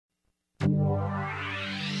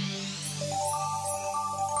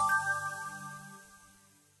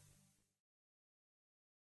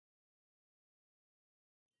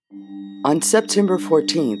On September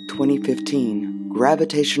 14, 2015,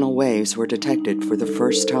 gravitational waves were detected for the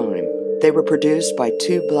first time. They were produced by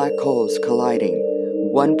two black holes colliding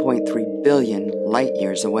 1.3 billion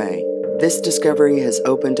light-years away. This discovery has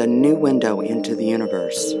opened a new window into the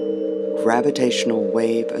universe: gravitational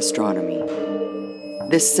wave astronomy.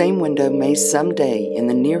 This same window may someday in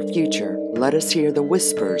the near future let us hear the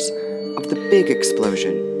whispers of the big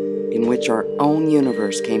explosion in which our own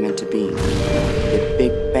universe came into being, the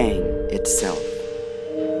Big Bang itself.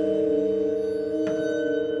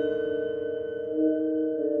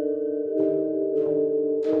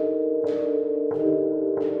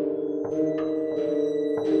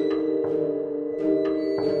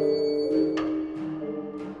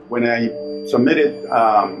 When I submitted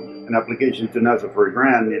an application to NASA for a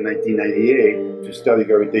grant in 1998 to study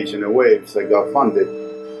gravitational waves, I got funded.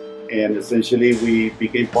 And essentially we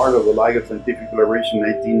became part of the LIGO scientific collaboration in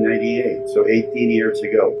 1998, so 18 years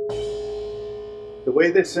ago. The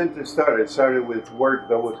way the center started with work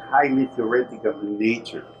that was highly theoretical in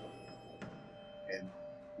nature. And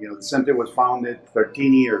the center was founded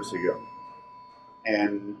 13 years ago.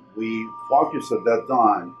 And we focused at that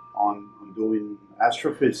time on doing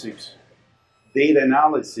astrophysics, data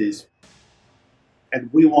analysis, and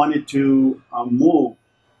we wanted to move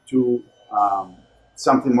to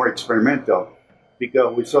something more experimental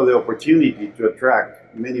because we saw the opportunity to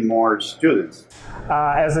attract many more students.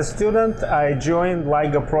 As a student, I joined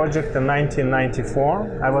LIGO project in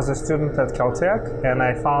 1994. I was a student at Caltech and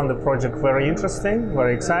I found the project very interesting,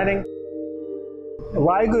 very exciting.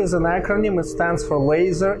 LIGO is an acronym. It stands for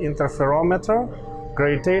Laser Interferometer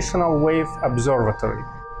Gravitational Wave Observatory.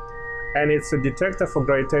 And it's a detector for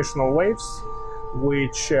gravitational waves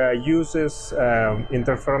which uses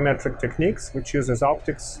interferometric techniques, which uses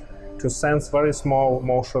optics to sense very small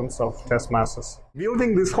motions of test masses.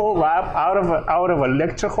 Building this whole lab out of a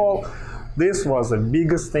lecture hall, this was the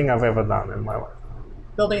biggest thing I've ever done in my life.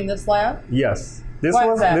 Building this lab? Yes. This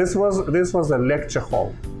was a lecture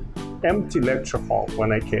hall, empty lecture hall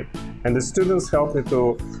when I came. And the students helped me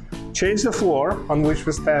to change the floor on which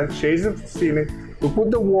we stand, change the ceiling, we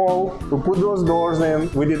put the wall, we put those doors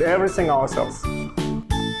in, we did everything ourselves.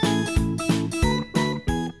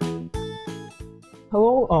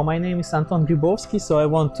 Hello, my name is Anton Grybowski, so I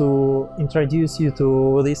want to introduce you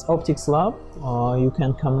to this optics lab. You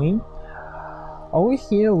can come in. Over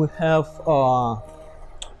here we have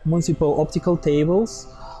multiple optical tables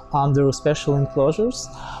under special enclosures,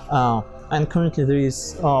 and currently there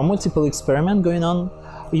is multiple experiments going on.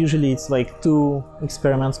 Usually it's like 2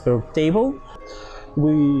 experiments per table.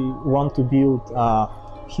 We want to build a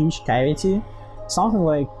huge cavity, something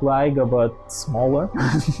like LIGO but smaller.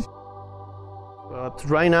 But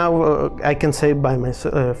right now, I can say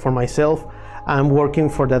for myself, I'm working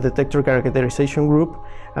for the detector characterization group,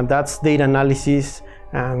 and that's data analysis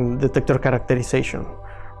and detector characterization,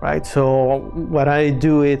 right? So what I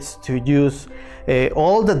do is to use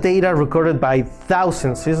all the data recorded by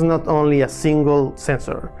thousands. It's not only a single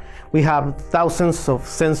sensor. We have thousands of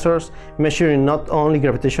sensors measuring not only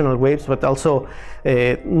gravitational waves, but also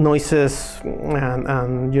noises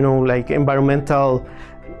and like environmental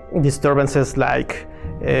disturbances like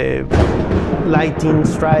lightning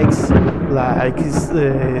strikes, like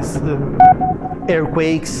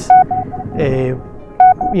earthquakes,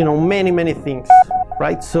 many things,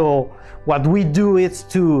 right? So what we do is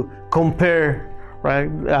to compare, right,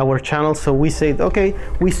 our channels. So we say, okay,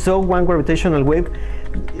 we saw one gravitational wave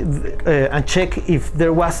and check if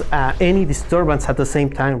there was any disturbance at the same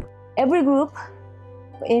time. Every group,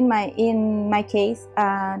 in my case,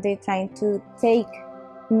 they're trying to take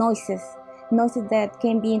noises that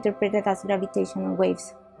can be interpreted as gravitational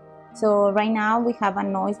waves. So right now we have a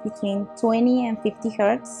noise between 20 and 50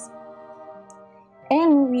 hertz,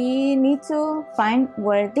 and we need to find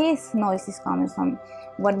where this noise is coming from.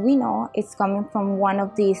 What we know is coming from one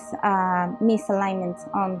of these misalignments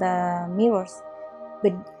on the mirrors,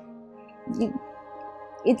 but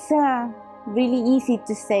it's really easy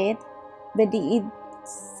to say it, but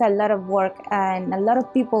it's a lot of work and a lot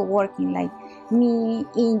of people working, like me,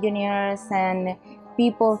 engineers, and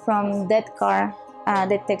people from dead car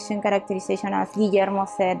detection characterization, as Guillermo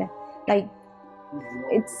said. Like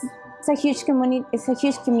it's a huge community. It's a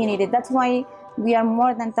huge community. That's why we are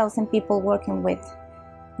more than 1,000 people working with,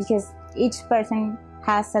 because each person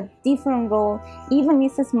has a different role. Even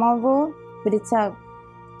it's a small role, but it's a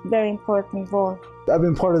very important role. I've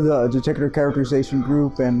been part of the detector characterization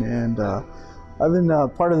group, and I've been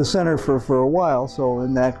part of the center for a while. So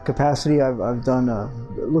in that capacity, I've done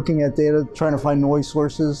looking at data, trying to find noise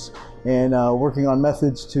sources, and working on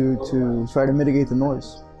methods to try to mitigate the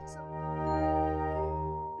noise.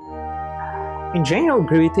 In general,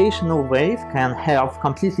 gravitational wave can have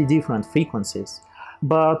completely different frequencies,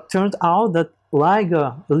 but turned out that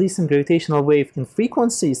LIGO listens gravitational wave in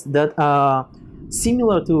frequencies that are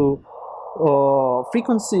similar to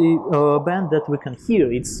frequency band that we can hear.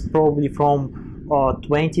 It's probably from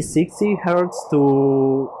 2060 hertz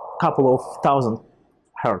to a couple of thousand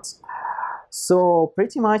hertz. So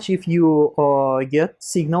pretty much if you get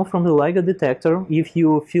signal from the LIGO detector, if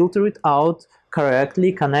you filter it out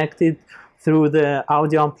correctly, connected through the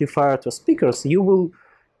audio amplifier to speakers, you will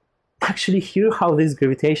actually hear how this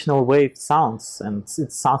gravitational wave sounds, and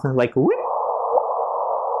it's something like whoop.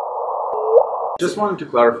 Just wanted to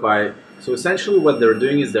clarify, so essentially what they're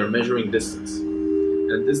doing is they're measuring distance,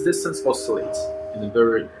 and this distance oscillates in a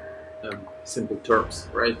very simple terms,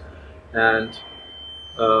 right? And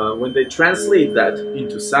when they translate that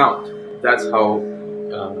into sound, that's how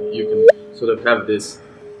you can sort of have this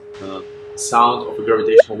sound of a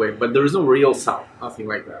gravitational wave, but there is no real sound, nothing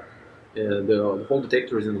like that. The whole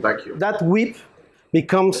detector is in the vacuum. That whip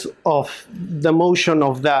becomes of the motion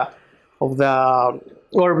of the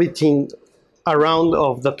orbiting around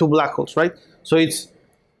of the two black holes, right? So it's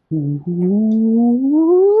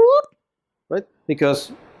right,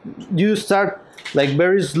 because you start like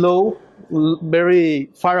very slow, very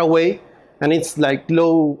far away, and it's like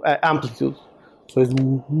low amplitude. So it's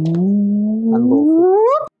and low.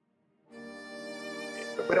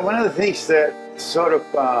 But one of the things that sort of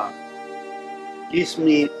gives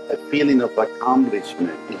me a feeling of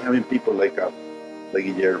accomplishment in having people like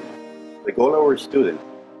Guillermo, like all our students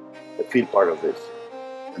that feel part of this,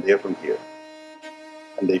 and they're from here,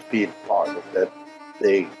 and they feel part of that.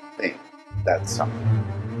 They think that's something.